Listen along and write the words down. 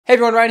Hey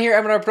everyone, Ryan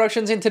here,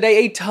 MandRproductions, and today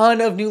a ton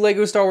of new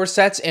LEGO Star Wars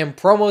sets and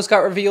promos got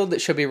revealed that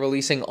should be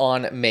releasing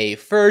on May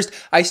 1st.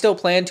 I still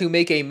plan to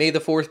make a May the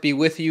 4th be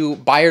with you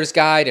buyer's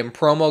guide and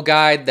promo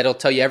guide that'll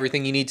tell you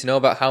everything you need to know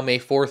about how May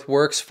 4th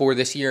works for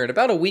this year in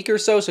about a week or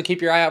so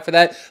keep your eye out for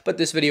that. But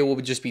this video will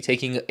just be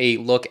taking a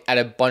look at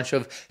a bunch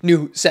of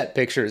new set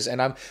pictures,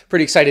 and I'm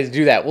pretty excited to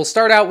do that. We'll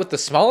start out with the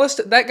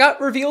smallest that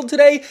got revealed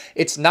today.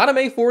 It's not a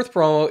May 4th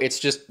promo, it's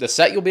just the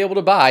set you'll be able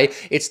to buy.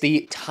 It's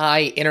the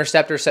TIE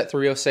Interceptor Set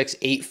 306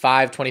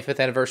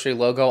 25th anniversary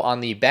logo on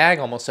the bag.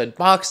 Almost said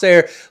box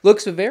there.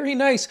 Looks very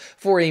nice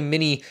for a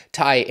mini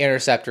TIE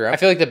Interceptor. I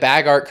feel like the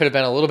bag art could have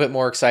been a little bit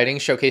more exciting,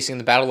 showcasing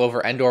the battle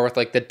over Endor with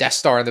like the Death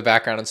Star in the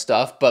background and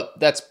stuff, but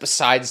that's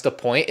besides the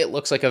point. It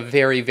looks like a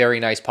very,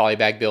 very nice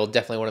polybag build.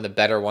 Definitely one of the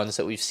better ones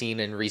that we've seen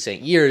in recent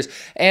years.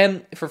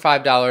 And for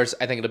 $5,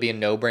 I think it'll be a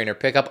no-brainer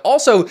pickup.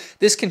 Also,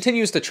 this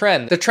continues the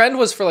trend. The trend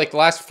was for like the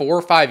last 4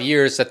 or 5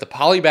 years that the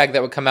polybag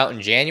that would come out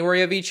in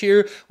January of each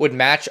year would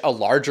match a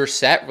larger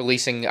set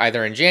releasing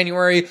either in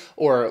January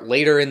or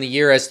later in the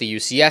year as the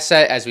UCS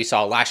set, as we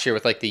saw last year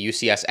with like the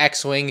UCS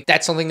X-Wing.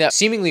 That's something that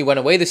seemingly went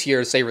away this year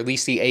as they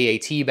released the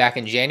AAT back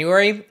in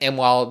January. And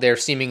while there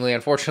seemingly,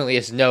 unfortunately,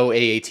 is no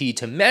AAT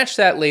to match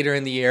that later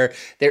in the year,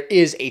 there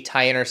is a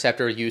TIE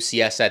Interceptor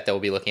UCS set that we'll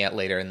be looking at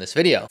later in this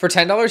video. For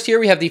 $10 here,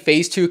 we have the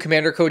Phase 2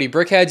 Commander Cody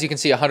Brickheadz. You can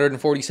see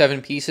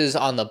 147 pieces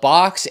on the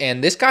box,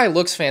 and this guy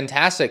looks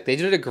fantastic. They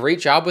did a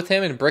great job with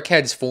him in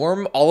Brickheadz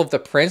form. All of the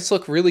prints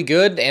look really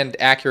good and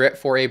accurate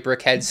for a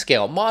Brickheadz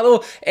scale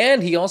model,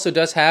 and he also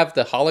does have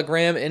the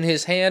hologram in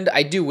his hand.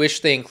 I do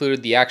wish they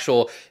included the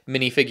actual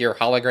minifigure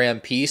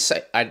hologram piece.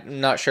 I'm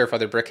not sure if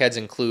other Brickheads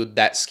include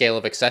that scale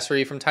of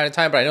accessory from time to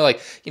time, but I know,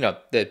 like, you know,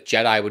 the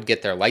Jedi would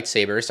get their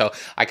lightsaber, so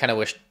I kind of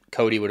wish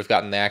Cody would have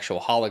gotten the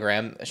actual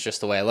hologram. It's just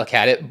the way I look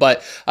at it.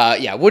 But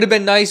yeah, would have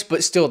been nice,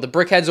 but still, the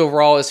Brickheadz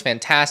overall is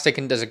fantastic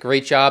and does a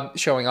great job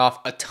showing off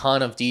a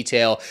ton of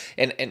detail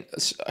and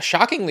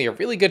shockingly a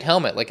really good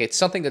helmet. Like, it's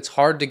something that's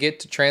hard to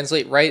get to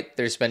translate right.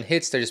 There's been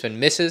hits, there's been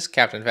misses,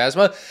 Captain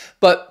Phasma,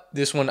 but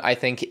this one I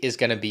think is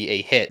going to be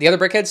a hit. The other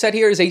Brickheadz set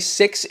here is a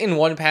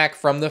 6-in-1 pack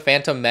from the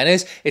Phantom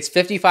Menace. It's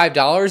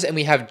 $55, and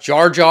we have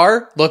Jar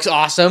Jar, looks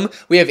awesome.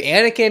 We have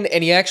Anakin,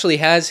 and he actually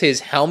has his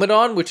helmet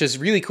on, which is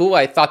really cool.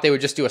 I thought they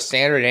would just do a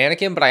standard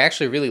Anakin, but I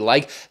actually really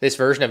like this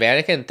version of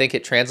Anakin and think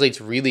it translates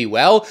really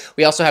well.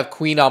 We also have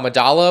Queen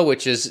Amidala,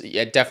 which is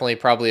definitely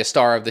probably a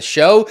star of the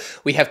show.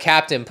 We have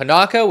Captain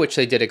Panaka, which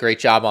they did a great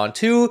job on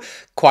too.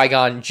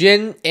 Qui-Gon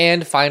Jinn,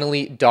 and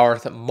finally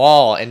Darth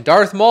Maul. And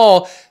Darth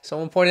Maul,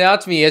 someone pointed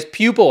out to me, has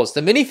pupils.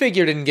 The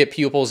minifigure didn't get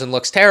pupils and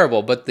looks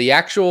terrible, but the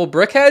actual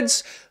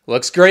Brickheadz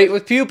looks great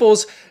with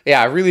pupils.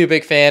 Yeah, really a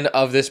big fan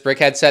of this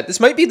Brickheadz set. This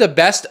might be the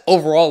best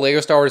overall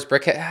LEGO Star Wars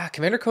Brickhead.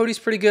 Commander Cody's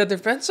pretty good.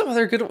 There've been some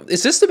other good ones.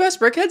 Is this the best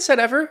Brickheadz set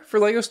ever for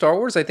LEGO Star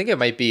Wars? I think it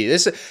might be.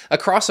 This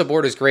across the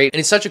board is great, and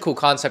it's such a cool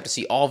concept to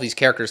see all these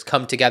characters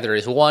come together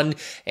as one,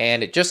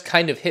 and it just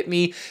kind of hit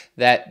me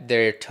that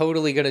they're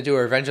totally going to do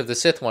a Revenge of the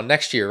Sith one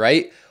next year,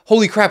 right?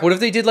 Holy crap, what if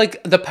they did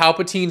like the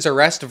Palpatine's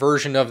Arrest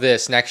version of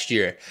this next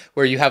year,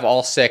 where you have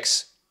all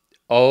 6?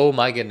 Oh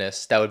my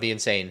goodness, that would be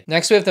insane.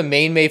 Next, we have the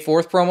main May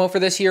 4th promo for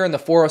this year in the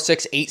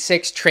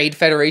 40686 Trade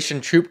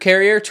Federation Troop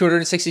Carrier,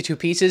 262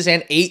 pieces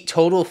and 8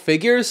 total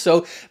figures.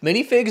 So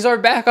minifigs are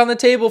back on the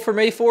table for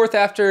May 4th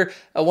after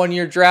a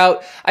 1-year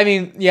drought. I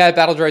mean, yeah,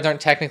 battle droids aren't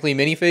technically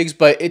minifigs,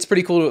 but it's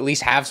pretty cool to at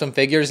least have some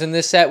figures in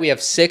this set. We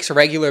have 6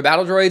 regular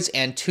battle droids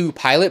and 2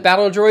 pilot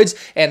battle droids.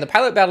 And the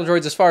pilot battle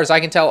droids, as far as I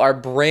can tell, are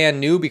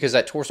brand new because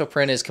that torso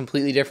print is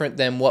completely different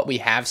than what we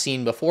have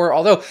seen before.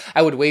 Although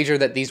I would wager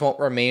that these won't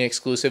remain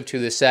exclusive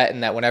to the set,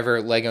 and that whenever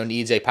LEGO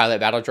needs a pilot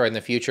battle droid in the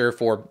future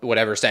for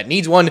whatever set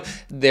needs one,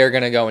 they're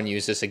going to go and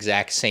use this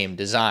exact same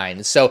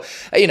design. So,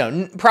 you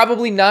know,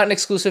 probably not an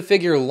exclusive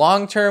figure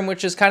long term,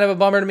 which is kind of a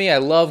bummer to me. I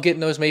love getting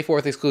those May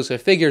 4th exclusive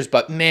figures,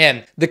 but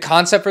man, the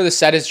concept for the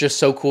set is just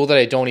so cool that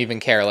I don't even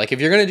care. Like, if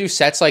you're going to do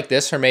sets like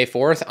this for May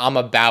 4th, I'm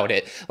about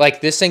it.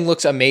 Like, this thing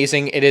looks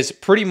amazing. It is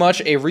pretty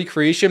much a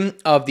recreation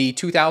of the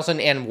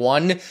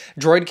 2001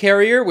 droid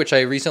carrier, which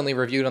I recently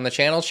reviewed on the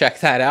channel.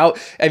 Check that out.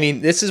 I mean,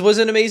 this was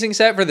an amazing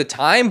set for the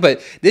time, but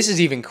this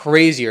is even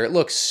crazier. It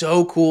looks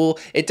so cool.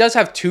 It does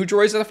have 2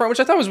 droids at the front, which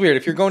I thought was weird.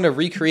 If you're going to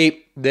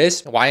recreate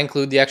this, why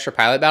include the extra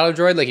pilot battle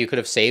droid? Like, you could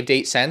have saved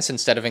 8 cents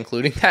instead of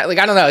including that. Like,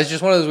 I don't know. It's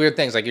just one of those weird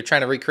things. Like, you're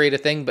trying to recreate a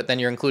thing, but then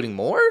you're including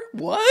more?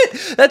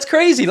 What? That's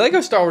crazy.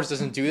 LEGO Star Wars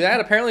doesn't do that.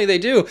 Apparently they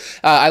do.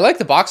 I like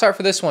the box art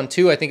for this one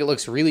too. I think it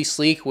looks really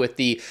sleek with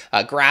the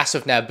grass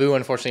of Naboo.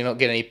 Unfortunately, you don't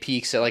get any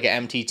peaks at like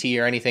an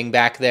MTT or anything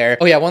back there.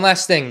 Oh yeah, one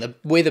last thing. The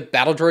way the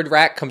battle droid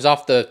rack comes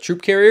off the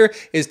troop carrier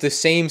is the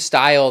same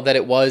style that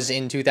it was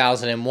in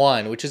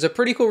 2001, which is a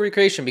pretty cool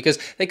recreation because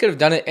they could have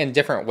done it in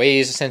different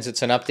ways since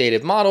it's an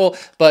updated model.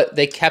 but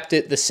they kept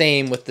it the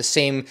same with the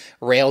same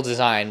rail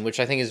design, which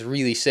I think is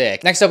really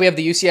sick. Next up, we have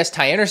the UCS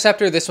TIE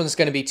Interceptor. This one's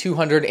going to be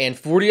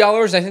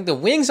 $240. I think the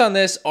wings on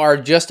this are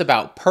just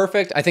about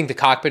perfect. I think the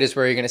cockpit is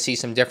where you're going to see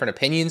some different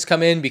opinions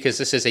come in, because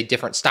this is a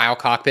different style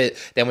cockpit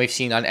than we've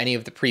seen on any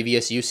of the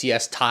previous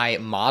UCS TIE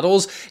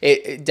models.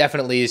 It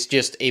definitely is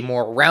just a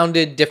more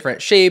rounded,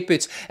 different shape.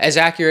 It's as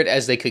accurate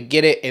as they could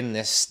get it in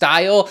this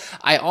style.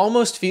 I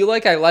almost feel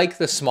like I like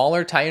the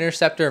smaller TIE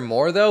Interceptor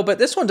more though, but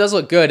this one does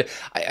look good.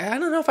 I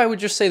don't know if I would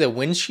just say the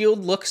windshield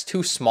looks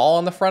too small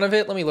on the front of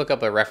it. Let me look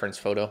up a reference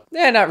photo.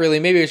 Not really.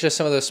 Maybe it's just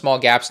some of those small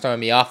gaps throwing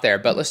me off there,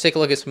 but let's take a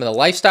look at some of the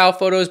lifestyle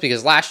photos,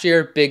 because last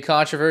year, big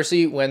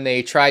controversy when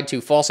they tried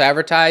to false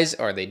advertise,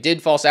 or they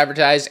did false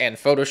advertise and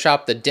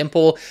Photoshop the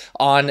dimple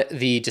on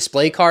the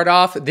display card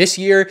off. This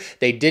year,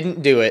 they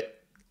didn't do it.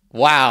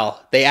 Wow,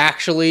 they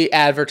actually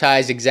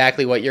advertised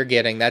exactly what you're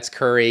getting. That's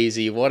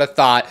crazy. What a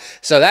thought.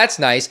 So that's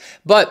nice,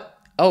 but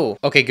oh,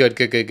 okay,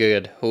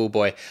 good. Oh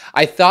boy.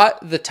 I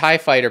thought the TIE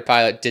Fighter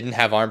pilot didn't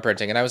have arm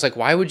printing, and I was like,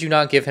 why would you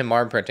not give him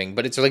arm printing?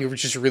 But it's like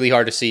just really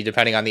hard to see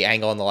depending on the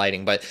angle and the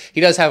lighting, but he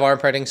does have arm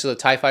printing, so the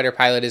TIE Fighter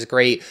pilot is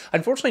great.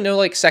 Unfortunately, no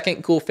like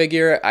second cool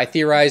figure. I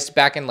theorized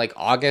back in like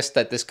August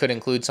that this could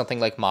include something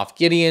like Moff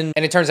Gideon,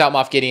 and it turns out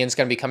Moff Gideon's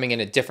going to be coming in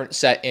a different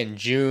set in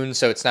June,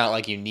 so it's not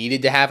like you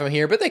needed to have him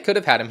here, but they could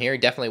have had him here. He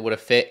definitely would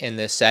have fit in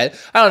this set.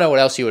 I don't know what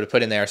else you would have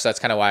put in there, so that's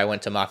kind of why I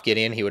went to Moff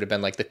Gideon. He would have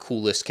been like the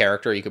coolest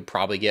character you could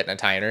probably get in a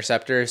TIE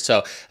Interceptor.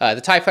 So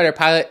the TIE Fighter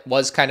pilot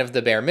was kind of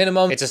the bare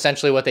minimum. It's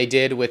essentially what they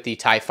did with the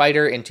TIE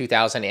Fighter in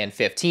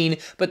 2015,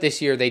 but this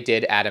year they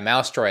did add a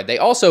mouse droid. They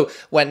also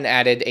went and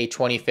added a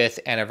 25th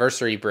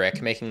anniversary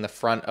brick, making the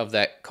front of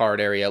that card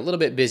area a little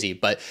bit busy.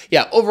 But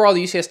yeah, overall,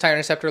 the UCS TIE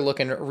Interceptor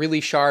looking really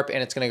sharp,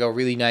 and it's going to go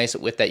really nice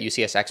with that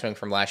UCS X-Wing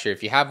from last year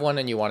if you have one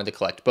and you wanted to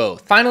collect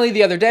both. Finally,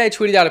 the other day, I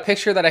tweeted out a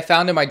picture that I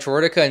found in my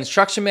Droideka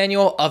instruction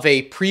manual of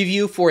a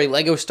preview for a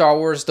LEGO Star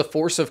Wars The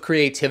Force of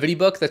Creativity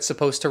book that's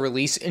supposed to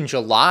release in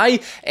July,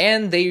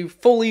 and they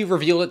fully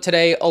revealed it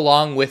today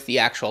along with the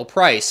actual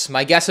price.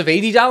 My guess of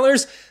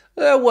 $80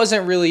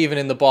 wasn't really even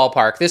in the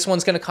ballpark. This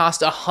one's going to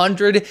cost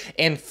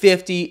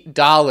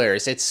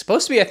 $150. It's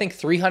supposed to be, I think,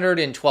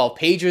 312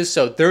 pages,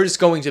 so there's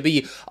going to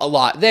be a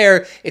lot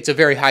there. It's a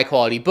very high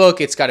quality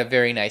book. It's got a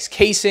very nice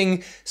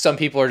casing. Some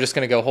people are just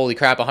going to go, holy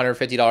crap,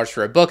 $150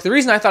 for a book. The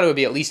reason I thought it would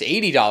be at least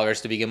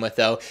 $80 to begin with,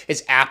 though,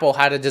 is Apple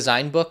had a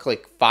design book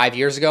like 5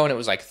 years ago, and it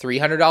was like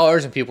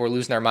 $300, and people were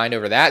losing their mind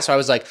over that. So I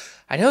was like,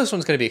 I know this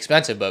one's going to be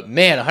expensive, but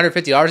man,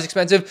 $150 is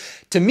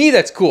expensive. To me,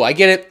 that's cool. I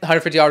get it.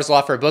 $150 is a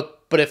lot for a book.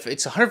 But if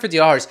it's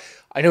 $150,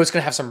 I know it's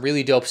going to have some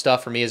really dope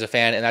stuff for me as a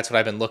fan, and that's what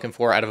I've been looking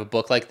for out of a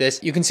book like this.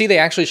 You can see they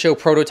actually show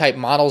prototype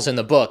models in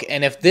the book,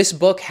 and if this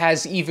book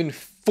has even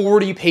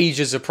 40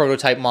 pages of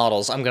prototype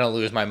models, I'm going to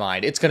lose my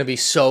mind. It's going to be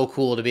so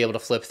cool to be able to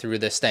flip through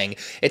this thing.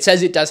 It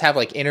says it does have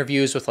like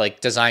interviews with like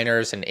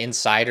designers and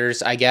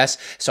insiders, I guess,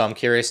 so I'm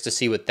curious to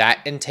see what that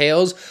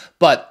entails.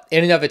 But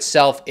in and of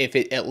itself, if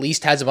it at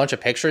least has a bunch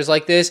of pictures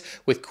like this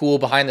with cool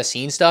behind the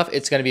scenes stuff,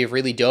 it's going to be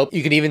really dope.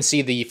 You can even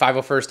see the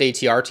 501st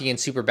ATRT and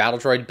Super Battle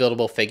Droid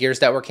buildable figures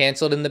that were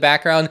canceled in the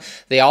background.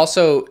 They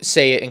also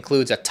say it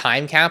includes a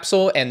time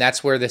capsule, and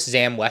that's where this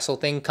Zam Wessel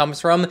thing comes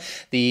from.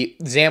 The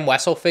Zam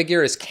Wessel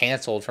figure is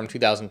canceled from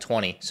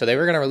 2020. So they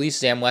were going to release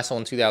Zam Wessel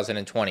in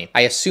 2020.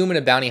 I assume in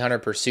a Bounty Hunter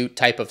Pursuit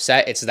type of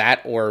set, it's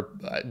that or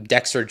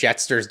Dexter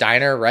Jetster's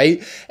Diner,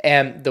 right?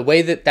 And the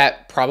way that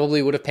that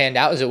probably would have panned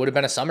out is it would have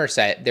been a summer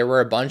set. There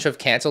were a bunch of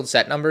canceled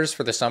set numbers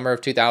for the summer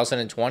of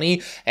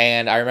 2020.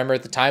 And I remember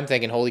at the time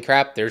thinking, holy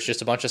crap, there's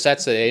just a bunch of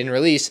sets that they didn't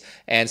release.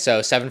 And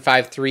so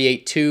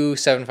 75382,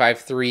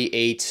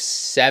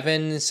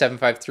 75387,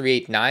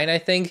 75389, I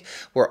think,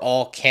 were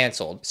all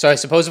canceled. So I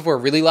suppose if we're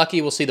really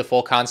lucky, we'll see the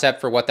full concept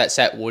for what that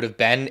set would have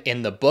been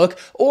in the book,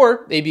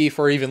 or maybe if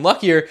we're even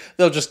luckier,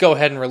 they'll just go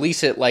ahead and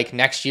release it like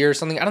next year or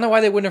something. I don't know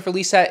why they wouldn't have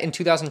released that in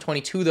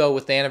 2022 though,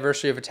 with the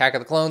anniversary of Attack of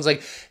the Clones.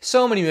 Like,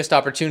 so many missed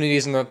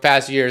opportunities in the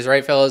past years,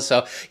 right fellas?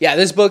 So yeah,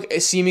 this book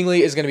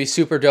seemingly is going to be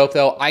super dope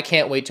though. I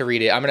can't wait to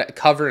read it. I'm going to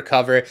cover to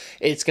cover.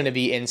 It's going to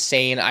be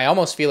insane. I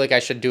almost feel like I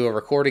should do a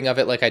recording of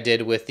it like I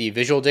did with the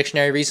visual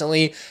dictionary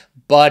recently,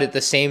 but at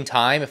the same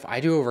time, if I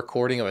do a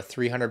recording of a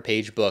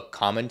 300-page book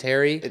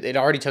commentary, it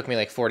already took me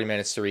like 40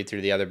 minutes to read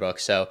through the other book.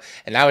 So,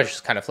 and that was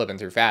just kind of flipping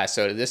through fast.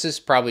 So this is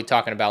probably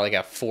talking about like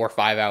a 4 or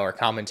 5 hour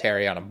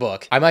commentary on a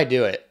book. I might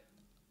do it.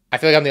 I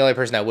feel like I'm the only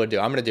person that would do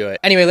it. I'm going to do it.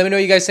 Anyway, let me know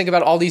what you guys think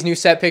about all these new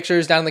set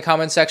pictures down in the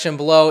comment section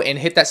below, and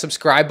hit that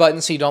subscribe button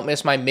so you don't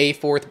miss my May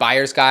 4th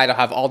buyer's guide. I'll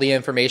have all the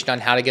information on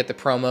how to get the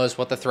promos,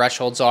 what the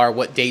thresholds are,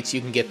 what dates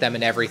you can get them,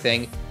 and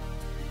everything.